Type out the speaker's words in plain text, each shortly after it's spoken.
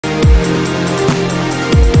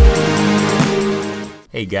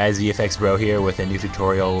Hey guys, VFX Bro here with a new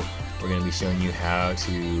tutorial. We're going to be showing you how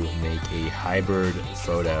to make a hybrid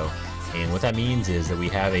photo. And what that means is that we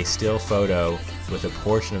have a still photo with a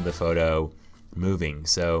portion of the photo moving.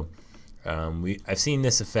 So I've seen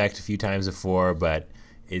this effect a few times before, but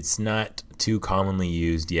it's not too commonly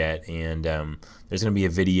used yet. And there's going to be a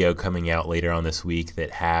video coming out later on this week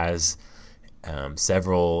that has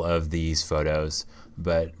several of these photos.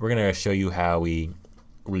 But we're going to show you how we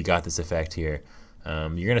got this effect here.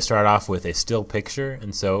 You're going to start off with a still picture,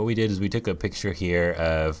 and so what we did is we took a picture here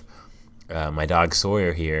of my dog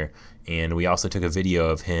Sawyer here, and we also took a video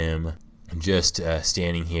of him just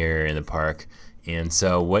standing here in the park. And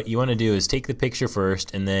so what you want to do is take the picture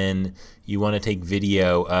first, and then you want to take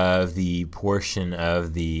video of the portion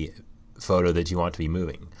of the photo that you want to be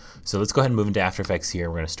moving. So let's go ahead and move into After Effects here.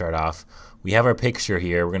 We're going to start off. We have our picture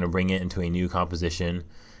here. We're going to bring it into a new composition,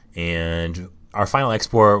 and our final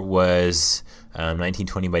export was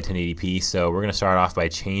 1920 by 1080p, so we're going to start off by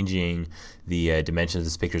changing the dimensions of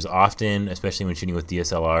this pictures. Often, especially when shooting with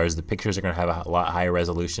DSLRs, the pictures are going to have a lot higher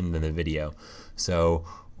resolution than the video. So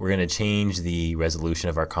we're going to change the resolution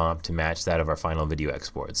of our comp to match that of our final video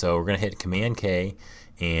export. So we're going to hit Command K,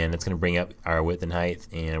 and it's going to bring up our width and height,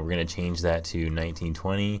 and we're going to change that to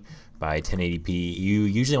 1920 by 1080p. You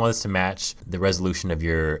usually want this to match the resolution of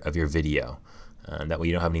your video. That way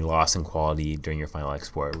you don't have any loss in quality during your final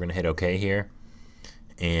export. We're going to hit OK here,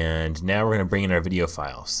 and now we're going to bring in our video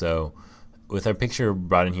file. So with our picture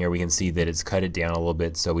brought in here, we can see that it's cut it down a little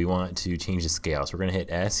bit, so we want to change the scale. So we're going to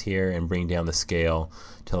hit S here and bring down the scale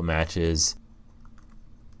till it matches.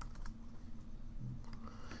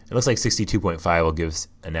 It looks like 62.5 will give us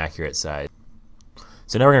an accurate size.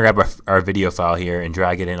 So now we're going to grab our video file here and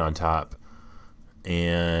drag it in on top,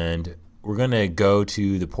 and we're going to go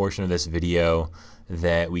to the portion of this video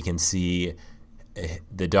that we can see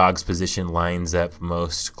the dog's position lines up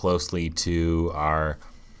most closely to our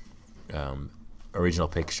original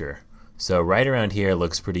picture. So right around here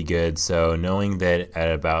looks pretty good. So knowing that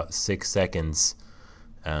at about 6 seconds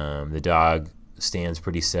the dog stands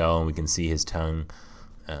pretty still and we can see his tongue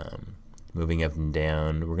moving up and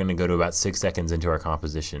down, we're going to go to about 6 seconds into our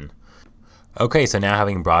composition. Okay, so now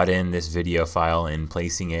having brought in this video file and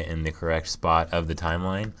placing it in the correct spot of the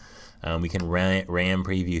timeline, we can RAM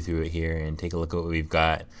preview through it here and take a look at what we've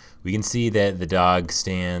got. We can see that the dog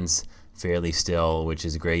stands fairly still, which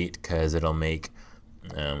is great because it'll make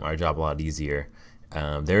our job a lot easier.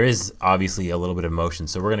 There is obviously a little bit of motion,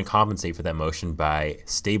 so we're going to compensate for that motion by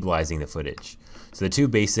stabilizing the footage. So the two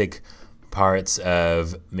basic parts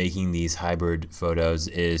of making these hybrid photos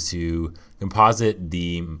is to composite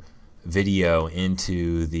the video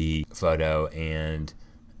into the photo and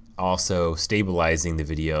also stabilizing the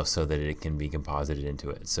video so that it can be composited into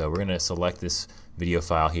it. So we're going to select this video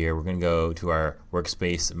file here. We're going to go to our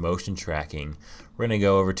workspace motion tracking. We're going to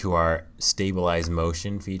go over to our stabilize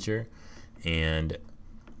motion feature, and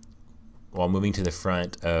while moving to the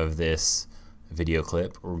front of this video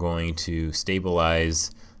clip, we're going to stabilize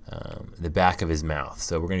the back of his mouth.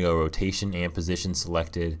 So we're going to go rotation and position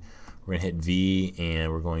selected. We're going to hit V,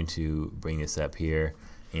 and we're going to bring this up here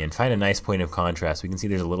and find a nice point of contrast. We can see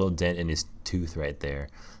there's a little dent in his tooth right there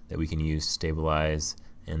that we can use to stabilize.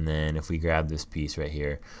 And then if we grab this piece right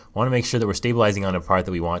here, I want to make sure that we're stabilizing on a part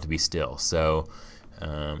that we want to be still. So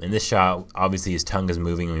in this shot, obviously his tongue is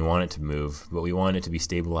moving and we want it to move, but we want it to be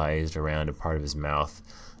stabilized around a part of his mouth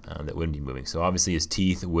that wouldn't be moving. So obviously his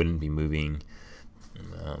teeth wouldn't be moving,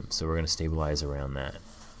 so we're going to stabilize around that.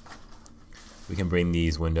 We can bring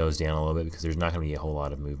these windows down a little bit because there's not going to be a whole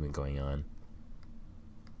lot of movement going on.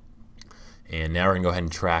 And now we're going to go ahead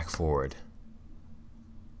and track forward.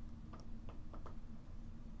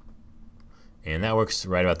 And that works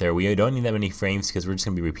right about there. We don't need that many frames because we're just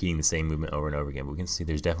going to be repeating the same movement over and over again. But we can see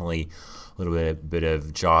there's definitely a little bit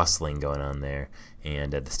of jostling going on there.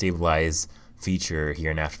 And the stabilize feature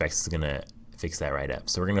here in After Effects is going to fix that right up.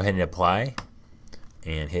 So we're going to go ahead and apply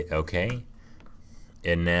and hit OK.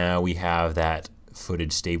 And now we have that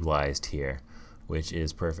footage stabilized here, which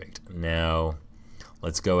is perfect. Now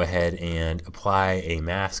let's go ahead and apply a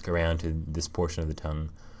mask around to this portion of the tongue.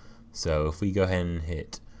 So if we go ahead and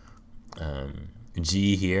hit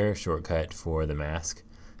G here, shortcut for the mask,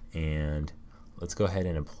 and let's go ahead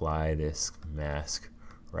and apply this mask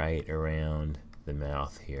right around the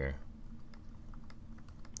mouth here.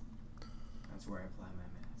 That's where I apply my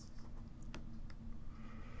masks.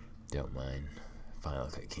 Don't mind Final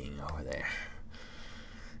Cut King over there.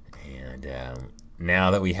 And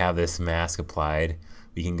now that we have this mask applied,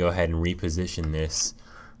 we can go ahead and reposition this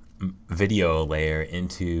video layer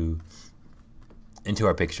into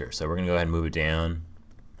our picture. So we're going to go ahead and move it down,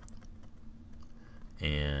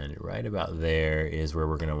 and right about there is where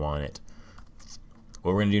we're going to want it.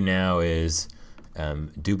 What we're going to do now is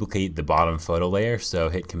duplicate the bottom photo layer, so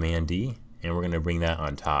hit Command D, and we're going to bring that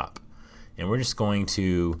on top. And we're just going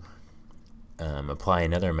to apply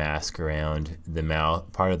another mask around the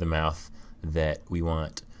mouth, part of the mouth that we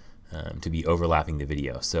want to be overlapping the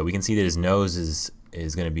video. So we can see that his nose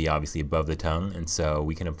is going to be obviously above the tongue, and so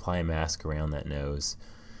we can apply a mask around that nose,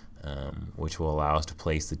 which will allow us to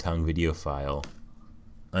place the tongue video file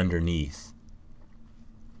underneath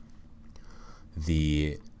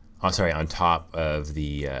the, on top of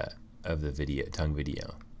the tongue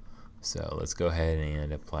video. So let's go ahead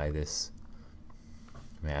and apply this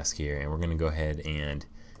mask here, and we're going to go ahead and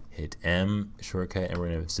hit M shortcut, and we're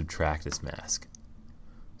going to subtract this mask.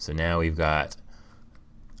 So now we've got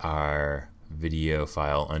our video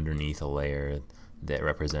file underneath a layer that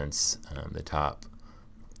represents the top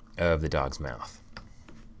of the dog's mouth.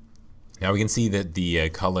 Now we can see that the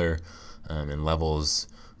color and levels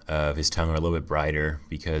of his tongue are a little bit brighter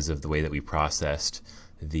because of the way that we processed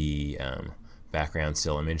the background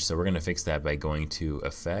still image. So we're going to fix that by going to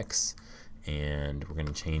Effects, and we're going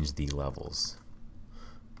to change the levels.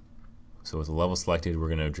 So with the level selected, we're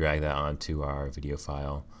going to drag that onto our video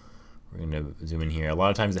file. We're going to zoom in here. A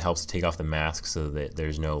lot of times it helps to take off the mask so that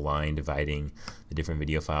there's no line dividing the different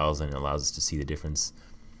video files, and it allows us to see the difference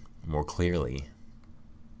more clearly.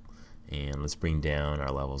 And let's bring down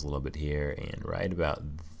our levels a little bit here, and right about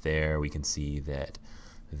there we can see that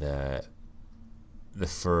the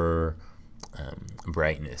fur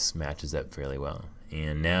brightness matches up fairly well.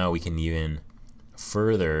 And now we can even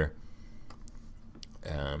further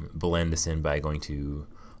blend this in by going to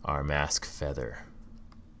our mask feather.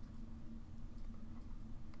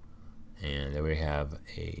 And there we have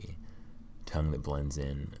a tongue that blends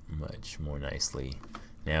in much more nicely.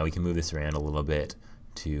 Now we can move this around a little bit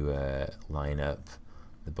to line up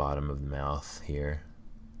the bottom of the mouth here,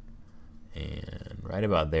 and right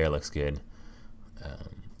about there looks good.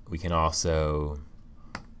 We can also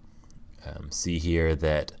see here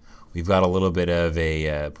that we've got a little bit of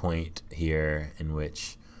a point here in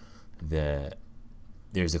which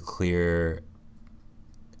there's a clear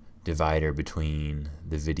divider between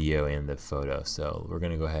the video and the photo. So we're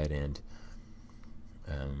going to go ahead and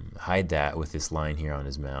hide that with this line here on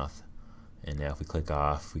his mouth. And now if we click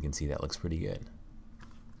off, we can see that looks pretty good.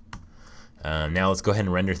 Now let's go ahead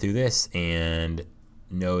and render through this, and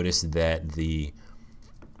notice that the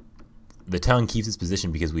tongue keeps its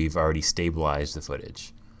position because we've already stabilized the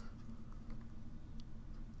footage.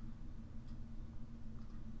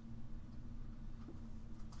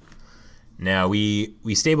 Now we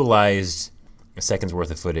stabilized a second's worth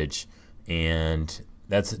of footage, and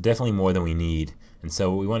that's definitely more than we need. And so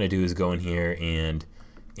what we want to do is go in here and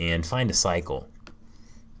find a cycle.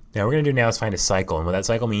 Now what we're going to do now is find a cycle, and what that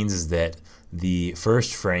cycle means is that the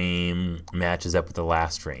first frame matches up with the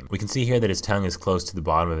last frame. We can see here that his tongue is close to the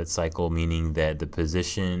bottom of its cycle, meaning that the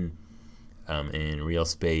position in real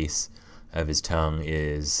space of his tongue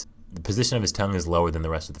is, the position of his tongue is lower than the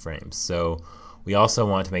rest of the frames. So we also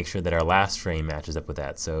want to make sure that our last frame matches up with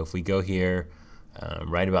that. So if we go here,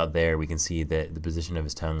 right about there, we can see that the position of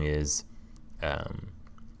his tongue is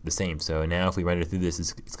the same. So now if we render through this,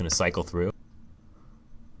 it's going to cycle through.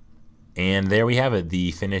 And there we have it,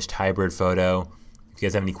 the finished hybrid photo. If you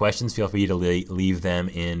guys have any questions, feel free to leave them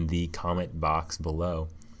in the comment box below.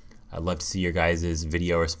 I'd love to see your guys'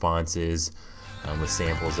 video responses with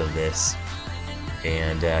samples of this.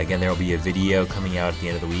 And again, there will be a video coming out at the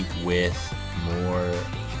end of the week with more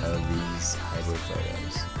of these hybrid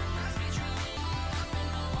photos.